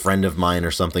a friend of mine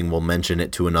or something will mention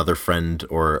it to another friend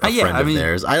or a friend of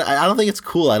theirs. I don't think it's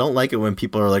cool. I don't like it when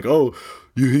people are like, oh,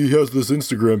 he has this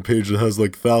Instagram page that has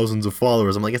like thousands of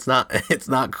followers. I'm like, it's not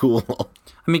cool.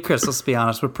 I mean, Chris, let's be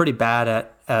honest. We're pretty bad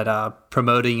at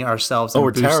promoting ourselves and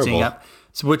boosting terrible. up.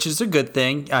 So, which is a good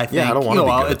thing, I think. Yeah, I don't want to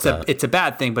be good at that. It's a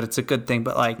bad thing, but it's a good thing.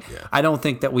 But I don't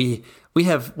think that we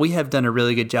have done a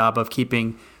really good job of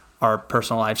keeping our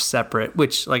personal lives separate,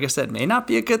 which, like I said, may not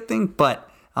be a good thing,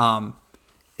 but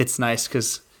it's nice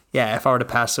because if I were to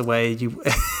pass away,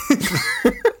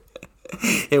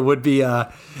 it would be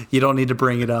you don't need to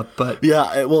bring it up, but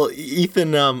well,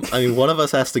 Ethan, I mean, one of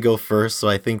us has to go first, so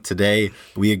I think today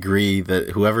we agree that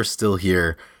whoever's still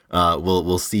here.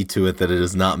 We'll see to it that it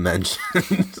is not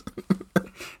mentioned.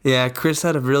 Yeah, Chris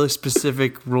had a really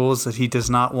specific rules that he does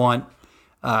not want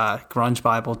Grunge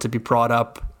Bible to be brought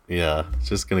up. Yeah, it's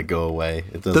just gonna go away.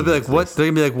 They'll be like, "What?" They're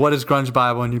gonna be like, "What is Grunge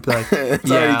Bible?" And you'd be like, "It's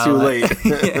already too late."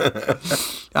 Yeah.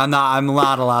 I'm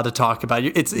not allowed to talk about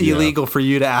you. It's illegal for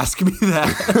you to ask me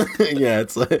that. Yeah,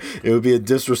 it's like, it would be a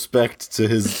disrespect to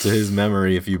his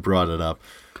memory if you brought it up.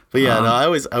 But yeah, no, I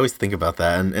always think about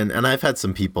that, and I've had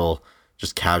some people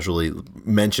just casually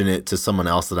mention it to someone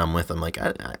else that I'm with. I'm like,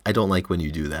 I don't like when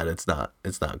you do that. It's not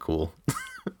cool.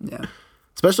 Yeah.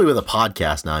 Especially with a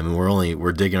podcast now. I mean,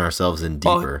 we're digging ourselves in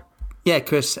deeper. Yeah,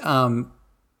 Chris. I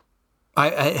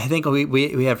think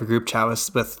we have a group chat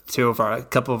with a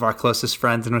couple of our closest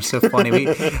friends, and it was so funny.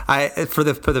 For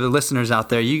the listeners out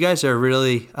there, you guys are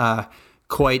really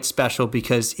quite special,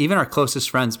 because even our closest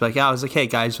friends, I was like, hey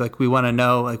guys, like we want to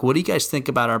know, like, what do you guys think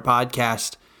about our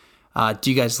podcast?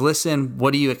 Do you guys listen?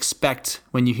 What do you expect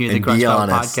when you hear the Grunge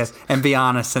Bible podcast? And be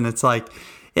honest. And it's like,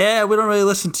 yeah, we don't really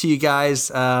listen to you guys.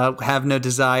 Have no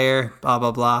desire. Blah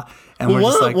blah blah. And we're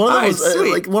just like,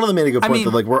 one of them made a good point.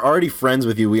 That like, we're already friends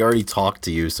with you. We already talked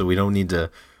to you, so we don't need to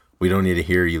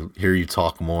hear you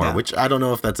talk more. Yeah. Which I don't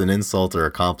know if that's an insult or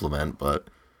a compliment, but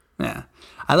yeah.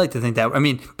 I like to think that. I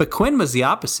mean, but Quinn was the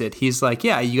opposite. He's like,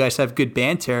 yeah, you guys have good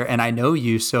banter, and I know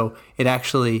you, so it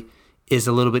actually is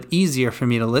a little bit easier for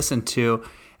me to listen to.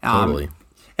 Totally.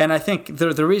 And I think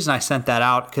the reason I sent that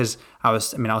out, because I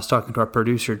was talking to our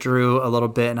producer Drew a little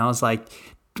bit, and I was like,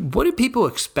 what do people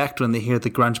expect when they hear the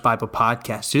Grunge Bible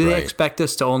podcast? Do they expect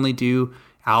us to only do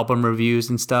album reviews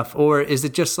and stuff, or is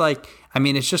it just like, I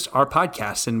mean, it's just our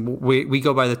podcast, and we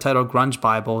go by the title Grunge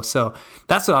Bible, so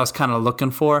that's what I was kind of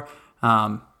looking for.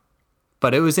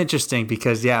 But it was interesting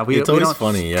because it's always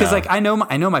funny, because like I know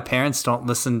my parents don't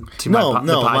listen to the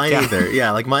podcast. Mine either. Yeah,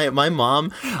 like my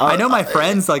mom. I know my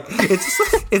friends, like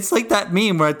it's like that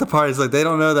meme where at the parties, like they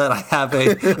don't know that I have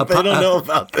they don't know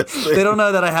about this thing. They don't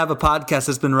know that I have a podcast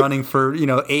that's been running for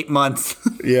 8 months.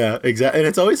 Yeah, exactly. And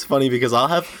it's always funny because I'll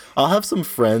have some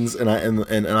friends and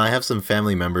I have some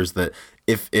family members that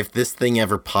if this thing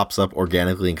ever pops up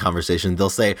organically in conversation, they'll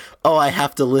say, oh, I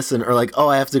have to listen, or like, oh,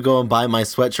 I have to go and buy my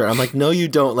sweatshirt. I'm like, no, you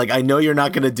don't. Like, I know you're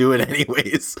not going to do it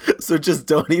anyways. So just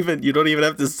you don't even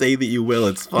have to say that you will.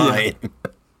 It's fine. Yeah.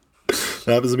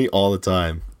 That happens to me all the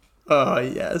time. Oh,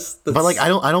 yes. But like, I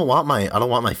don't want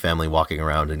my family walking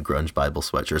around in Grunge Bible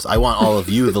sweatshirts. I want all of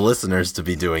you, the listeners, to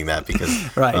be doing that,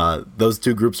 because those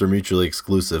two groups are mutually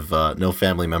exclusive. No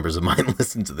family members of mine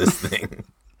listen to this thing.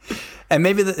 And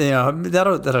maybe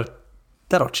that'll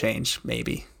change,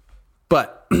 maybe.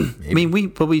 But I mean,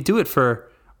 we do it for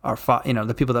our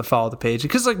the people that follow the page,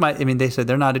 because they said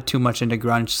they're not too much into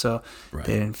grunge, so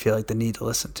they didn't feel like the need to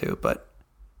listen to. But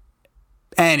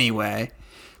anyway,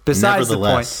 besides the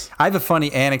point, I have a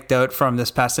funny anecdote from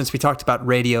this past, since we talked about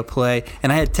radio play,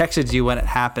 and I had texted you when it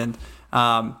happened.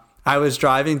 I was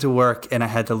driving to work and I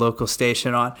had the local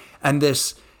station on, and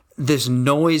this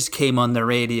noise came on the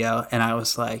radio, and I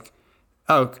was like,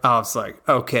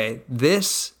 okay,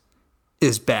 this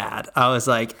is bad. I was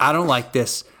like, I don't like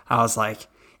this. I was like,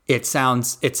 it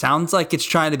sounds like it's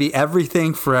trying to be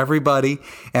everything for everybody,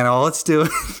 and all it's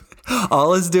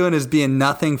doing is being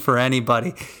nothing for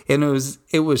anybody. And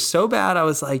it was so bad. I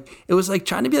was like, it was like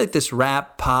trying to be like this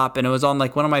rap pop, and it was on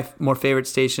like one of my more favorite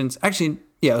stations. Actually,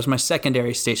 yeah, it was my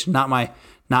secondary station, not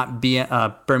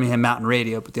Birmingham Mountain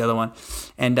Radio, but the other one.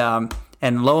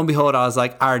 And lo and behold, I was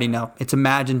like, I already know. It's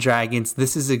Imagine Dragons.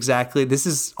 This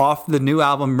is off the new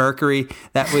album Mercury.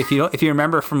 That if you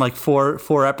remember from like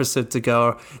four episodes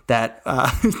ago, that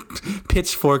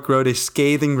Pitchfork wrote a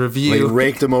scathing review. They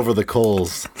raked him over the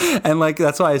coals. And like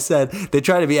that's why I said they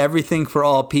try to be everything for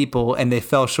all people, and they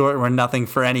fell short and were nothing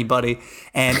for anybody.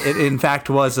 And it in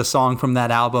fact was a song from that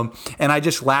album. And I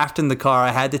just laughed in the car.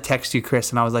 I had to text you,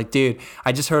 Chris, and I was like, dude,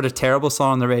 I just heard a terrible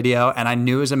song on the radio, and I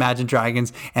knew it was Imagine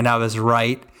Dragons, and I was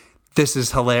right. This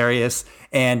is hilarious.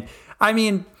 And I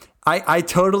mean, I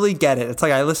totally get it. It's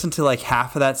like I listened to like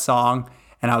half of that song,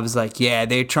 and I was like, yeah,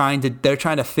 they're trying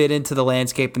to fit into the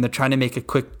landscape, and they're trying to make a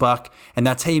quick buck, and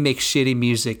that's how you make shitty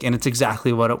music. And it's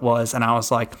exactly what it was. And I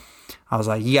was like,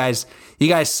 you guys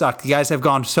suck. You guys have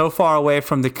gone so far away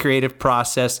from the creative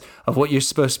process of what you're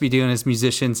supposed to be doing as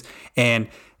musicians. And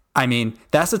I mean,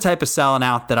 that's the type of selling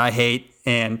out that I hate.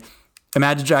 And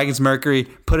Imagine Dragons Mercury,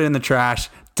 put it in the trash,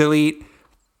 delete,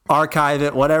 archive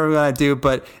it, whatever we're going to do.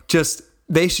 But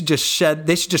they should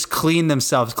just clean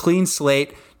themselves, clean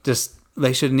slate.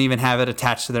 They shouldn't even have it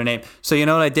attached to their name. So you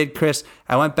know what I did, Chris?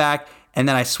 I went back, and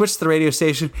then I switched the radio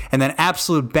station, and then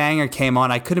Absolute Banger came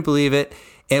on. I couldn't believe it.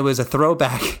 It was a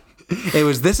throwback. It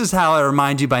was This Is How I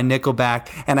Remind You by Nickelback,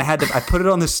 and I put it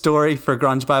on the story for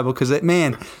Grunge Bible, because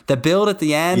the build at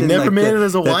the end. You never made it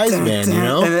as a wise man, you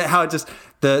know? And how it just,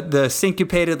 the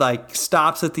syncopated like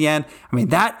stops at the end. I mean,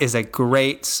 that is a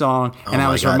great song, and I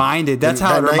was reminded. That's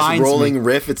how it reminds me. That nice rolling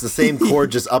riff. It's the same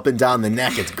chord, just up and down the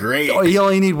neck. It's great. Oh, you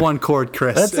only need one chord,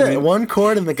 Chris. That's it. One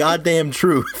chord and the goddamn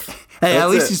truth. Hey, at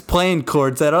least he's playing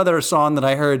chords. That other song that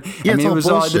I heard, yeah, there's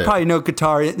probably no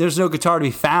guitar. There's no guitar to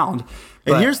be found.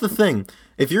 And here's the thing: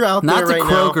 if you're out there right now,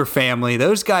 not the Kroger family.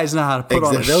 Those guys know how to put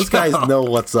on a show. Those guys know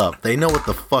what's up. They know what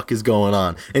the fuck is going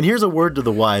on. And here's a word to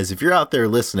the wise: if you're out there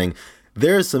listening,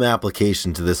 there is some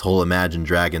application to this whole Imagine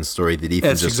Dragons story that Ethan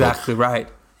just told. That's exactly right.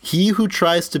 He who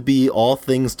tries to be all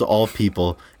things to all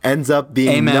people ends up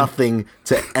being nothing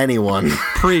to anyone.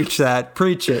 Preach that.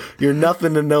 Preach it. You're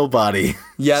nothing to nobody.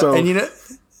 Yeah, so and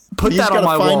put that on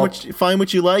my wall. Find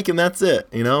what you like, and that's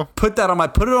it. Put it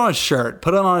on a shirt.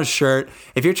 Put it on a shirt.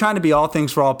 If you're trying to be all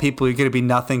things for all people, you're going to be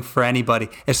nothing for anybody,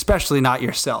 especially not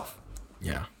yourself.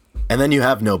 Yeah, and then you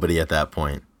have nobody at that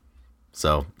point.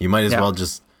 So you might as well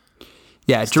just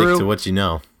stick to what you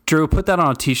know. Drew, put that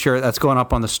on a T-shirt. That's going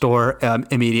up on the store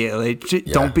immediately.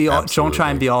 Don't try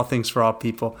and be all things for all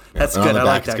people. That's good. I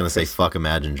like that. It's going to say "fuck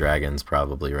Imagine Dragons,"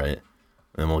 probably, right?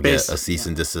 And we'll get a cease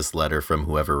and desist letter from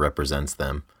whoever represents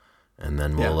them, and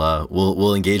then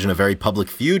we'll engage in a very public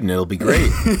feud, and it'll be great.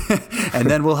 And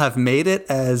then we'll have made it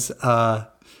as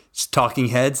talking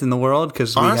heads in the world.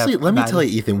 Because honestly, let me tell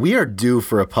you, Ethan, we are due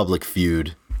for a public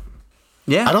feud.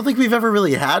 Yeah, I don't think we've ever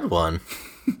really had one.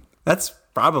 That's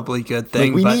probably a good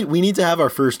thing. We need to have our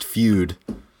first feud.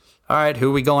 All right, who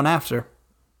are we going after?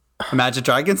 Imagine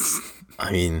Dragons?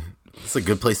 I mean, it's a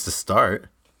good place to start.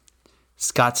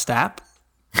 Scott Stapp?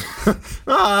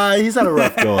 He's had a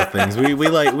rough go of things. We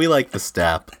like the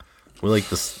Stapp. We like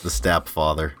the Stapp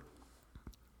father.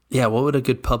 Yeah, what would a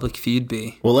good public feud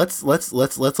be? Well, let's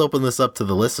open this up to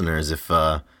the listeners if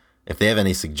they have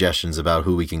any suggestions about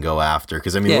who we can go after,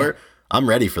 because I mean I'm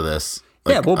ready for this.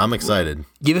 I'm excited.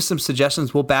 Give us some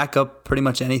suggestions. We'll back up pretty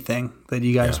much anything that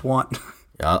you guys want.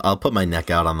 Yeah, I'll put my neck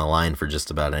out on the line for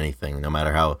just about anything, no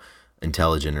matter how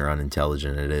intelligent or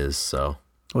unintelligent it is. So,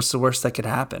 what's the worst that could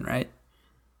happen, right?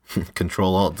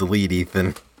 Control Alt Delete,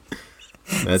 Ethan.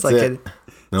 That's it.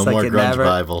 No more Grunge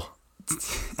Bible.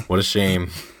 What a shame.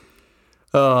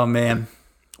 Oh man.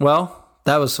 Well,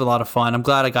 that was a lot of fun. I'm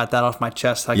glad I got that off my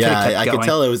chest. I could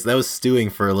tell that was stewing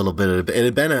for a little bit. It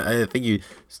had been, I think it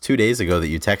was 2 days ago that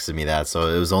you texted me that, so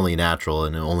it was only natural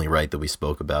and only right that we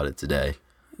spoke about it today.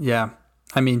 Yeah.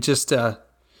 I mean, just, it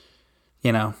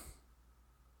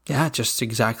Yeah, just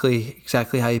exactly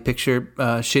how you picture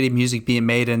shitty music being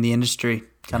made in the industry,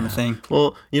 kind of thing.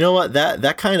 Well, you know what?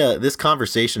 That kind of this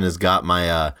conversation has got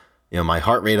my my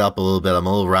heart rate up a little bit. I'm a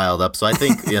little riled up. So I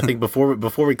think before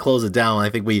we close it down, I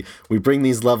think we bring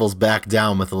these levels back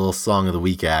down with a little song of the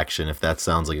week action. If that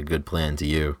sounds like a good plan to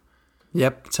you.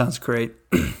 Yep, sounds great.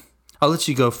 I'll let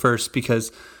you go first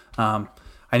because I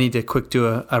need to quick do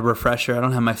a refresher. I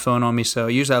don't have my phone on me, so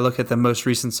usually I look at the most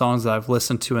recent songs that I've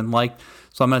listened to and liked.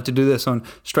 So I'm going to have to do this one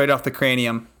straight off the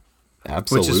cranium.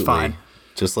 Absolutely. Which is fine.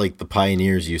 Just like the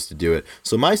pioneers used to do it.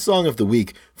 So my song of the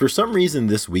week, for some reason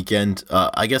this weekend,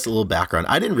 I guess a little background.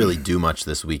 I didn't really do much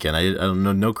this weekend. I don't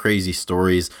know, no crazy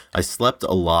stories. I slept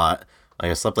a lot.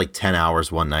 Like I slept like 10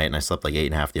 hours one night, and I slept like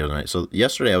 8.5 the other night. So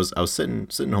yesterday I was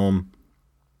sitting home,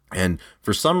 and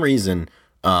for some reason,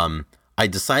 I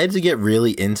decided to get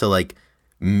really into like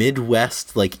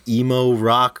Midwest, like emo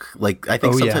rock. Like I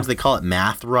think sometimes they call it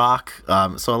math rock.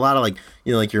 So a lot of like,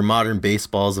 like your modern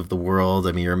baseballs of the world.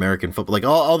 I mean, your American football, like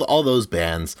all those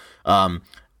bands.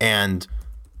 And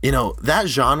that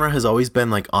genre has always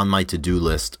been like on my to-do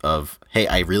list of, hey,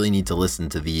 I really need to listen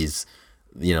to these,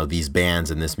 these bands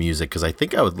and this music because I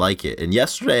think I would like it. And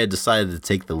yesterday I decided to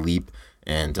take the leap.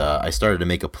 And I started to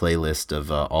make a playlist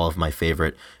of all of my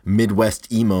favorite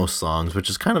Midwest emo songs,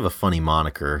 which is kind of a funny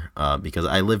moniker because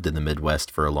I lived in the Midwest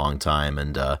for a long time.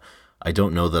 And I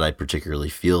don't know that I particularly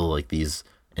feel like these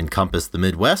encompass the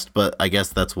Midwest, but I guess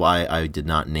that's why I did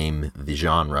not name the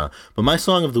genre. But my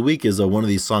song of the week is one of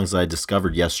these songs that I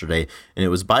discovered yesterday, and it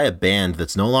was by a band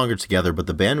that's no longer together, but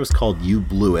the band was called You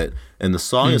Blew It, and the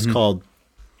song is called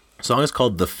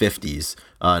The 50s,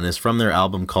 and it's from their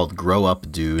album called Grow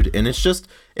Up Dude. And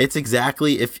it's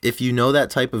exactly, if you know that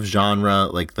type of genre,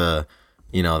 like the,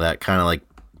 that kind of like,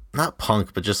 not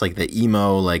punk, but just like the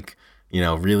emo, like,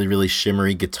 really, really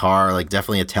shimmery guitar, like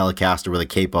definitely a Telecaster with a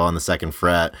capo on the second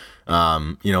fret,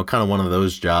 kind of one of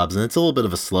those jobs. And it's a little bit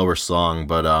of a slower song,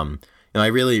 but, I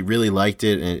really, really liked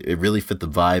it, and it really fit the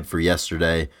vibe for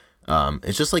yesterday.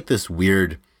 It's just like this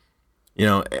weird,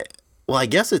 well, I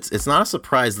guess it's not a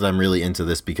surprise that I'm really into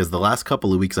this because the last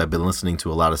couple of weeks I've been listening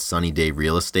to a lot of Sunny Day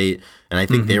Real Estate, and I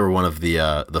think they were one of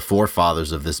the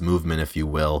forefathers of this movement, if you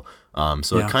will.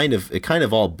 So it kind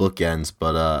of all bookends,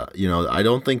 but I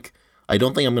don't think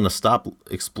I'm going to stop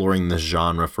exploring this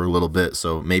genre for a little bit.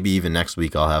 So maybe even next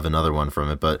week I'll have another one from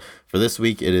it. But for this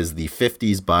week, it is the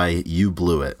 50s by You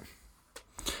Blew It.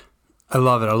 I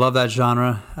love it. I love that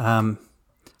genre.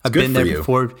 I've been there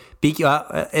before.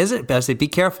 Is it best? Be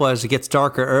careful as it gets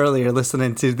darker earlier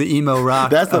listening to the emo rock.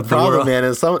 That's the problem, man.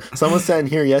 And someone sat in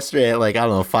here yesterday at like, I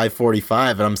don't know,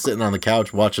 5:45, and I'm sitting on the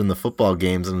couch watching the football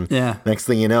games, and next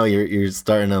thing you know, you're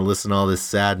starting to listen to all this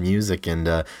sad music, and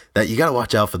that you got to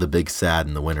watch out for the big sad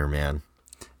in the winter, man.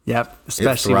 Yep,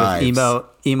 especially with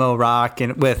emo rock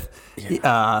and with with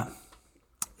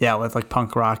like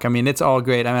punk rock. I mean, it's all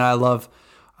great. I mean, I love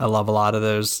a lot of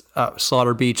those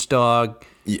Slaughter Beach Dog.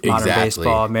 Modern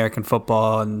baseball, American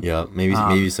football, and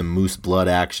maybe some Moose Blood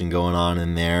action going on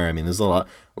in there. I mean, there's a lot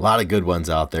of good ones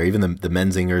out there. Even the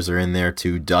Menzingers are in there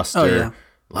too. Duster, a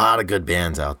lot of good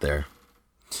bands out there.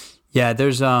 Yeah,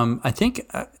 there's I think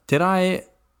did I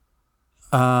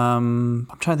I'm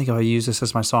trying to think if I use this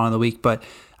as my song of the week, but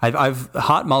I've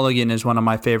Hot Mulligan is one of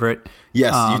my favorite.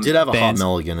 Yes, you did have a bands. Hot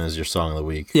Mulligan as your song of the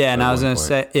week. Yeah, and I was gonna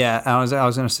say I was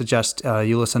gonna suggest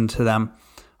you listen to them.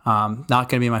 Not going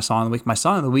to be my song of the week. My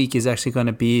song of the week is actually going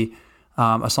to be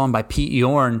a song by Pete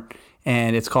Yorn,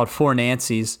 and it's called For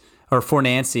Nancy.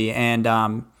 And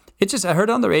it just, I heard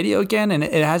it on the radio again, and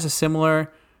it has a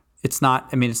similar, it's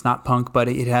not punk, but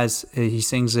he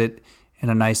sings it in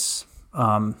a nice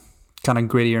kind of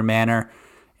grittier manner.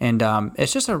 And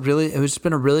it's just it's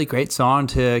been a really great song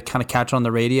to kind of catch on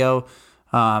the radio.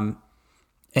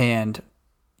 And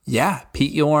yeah,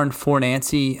 Pete Yorn, For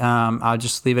Nancy. I'll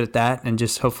just leave it at that, and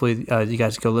just hopefully you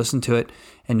guys go listen to it,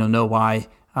 and you'll know why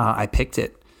I picked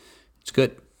it. It's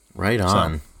good. Right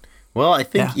on. So, well, I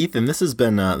think Ethan, this has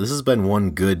been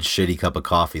one good shitty cup of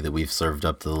coffee that we've served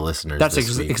up to the listeners. That's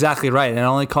this week. Exactly right. And it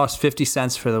only costs 50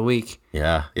 cents for the week.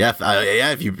 Yeah.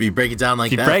 If you break it down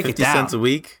like that, 50 cents a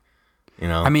week.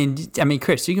 I mean,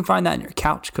 Chris, you can find that in your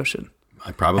couch cushion.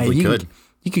 I probably could.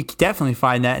 You could definitely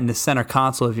find that in the center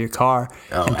console of your car.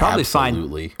 Oh, and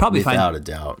absolutely. Without a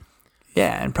doubt.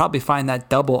 Yeah, and probably find that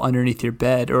double underneath your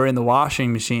bed or in the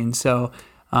washing machine. So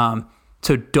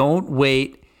don't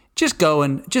wait. Just go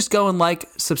and like,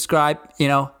 subscribe,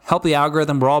 help the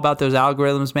algorithm. We're all about those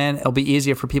algorithms, man. It'll be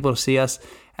easier for people to see us.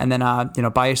 And then,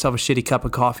 buy yourself a shitty cup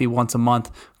of coffee once a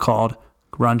month called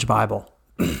Grunge Bible.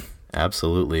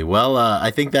 Absolutely. Well,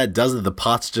 I think that does it. The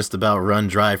pot's just about run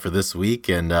dry for this week.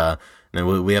 And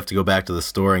And we have to go back to the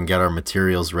store and get our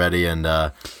materials ready, and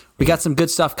we got some good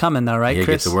stuff coming though, right,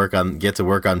 Chris? Get to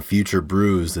work on future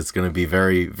brews. It's going to be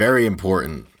very, very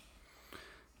important.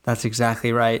 That's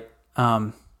exactly right.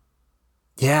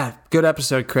 Yeah, good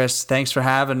episode, Chris. Thanks for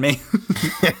having me.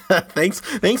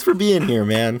 Thanks for being here,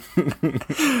 man.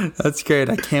 That's great.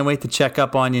 I can't wait to check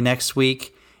up on you next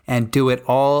week and do it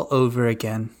all over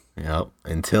again. Yep.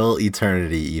 Until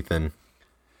eternity, Ethan.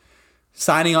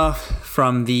 Signing off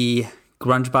from the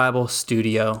Grunge Bible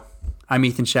studio. I'm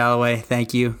Ethan Shalloway.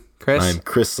 Thank you, Chris. I'm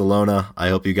Chris Salona. I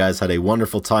hope you guys had a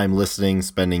wonderful time listening,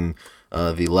 spending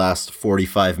the last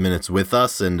 45 minutes with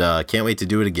us, and can't wait to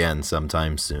do it again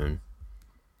sometime soon.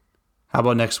 How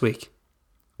about next week?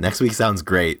 Next week sounds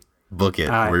great. Book it.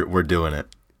 Right. We're doing it.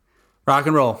 Rock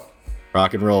and roll.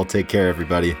 Rock and roll. Take care,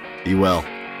 everybody. Be well.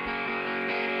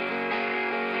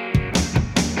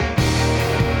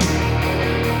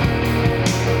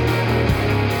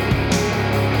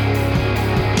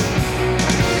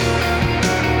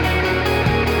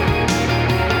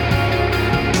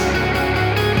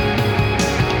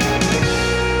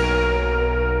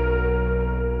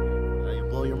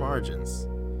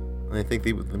 I think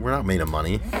we're not made of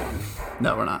money.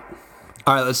 No, we're not.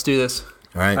 All right, let's do this.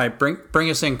 All right. All right, bring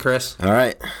us in, Chris. All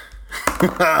right.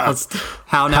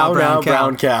 How now, brown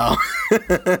cow.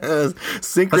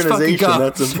 Synchronization.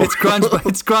 That's important.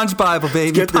 It's Grunge Bible,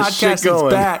 baby. Let's get this shit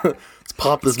going. Back. Let's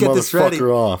pop this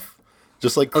motherfucker off.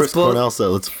 Just like Chris Cornell said,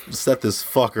 let's set this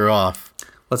fucker off.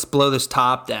 Let's blow this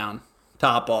top down.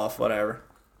 Top off, whatever.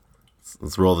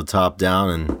 Let's roll the top down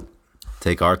and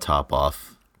take our top off.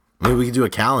 Maybe we could do a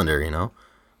calendar,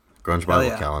 Grunge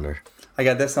Bible calendar. I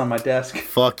got this on my desk.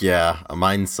 Fuck yeah.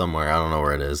 Mine's somewhere. I don't know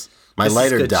where it is. My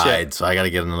lighter died, so I got to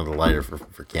get another lighter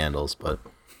for candles, but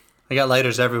I got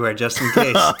lighters everywhere just in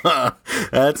case.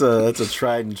 That's a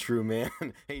tried and true, man.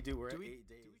 Hey, dude, we're at 8.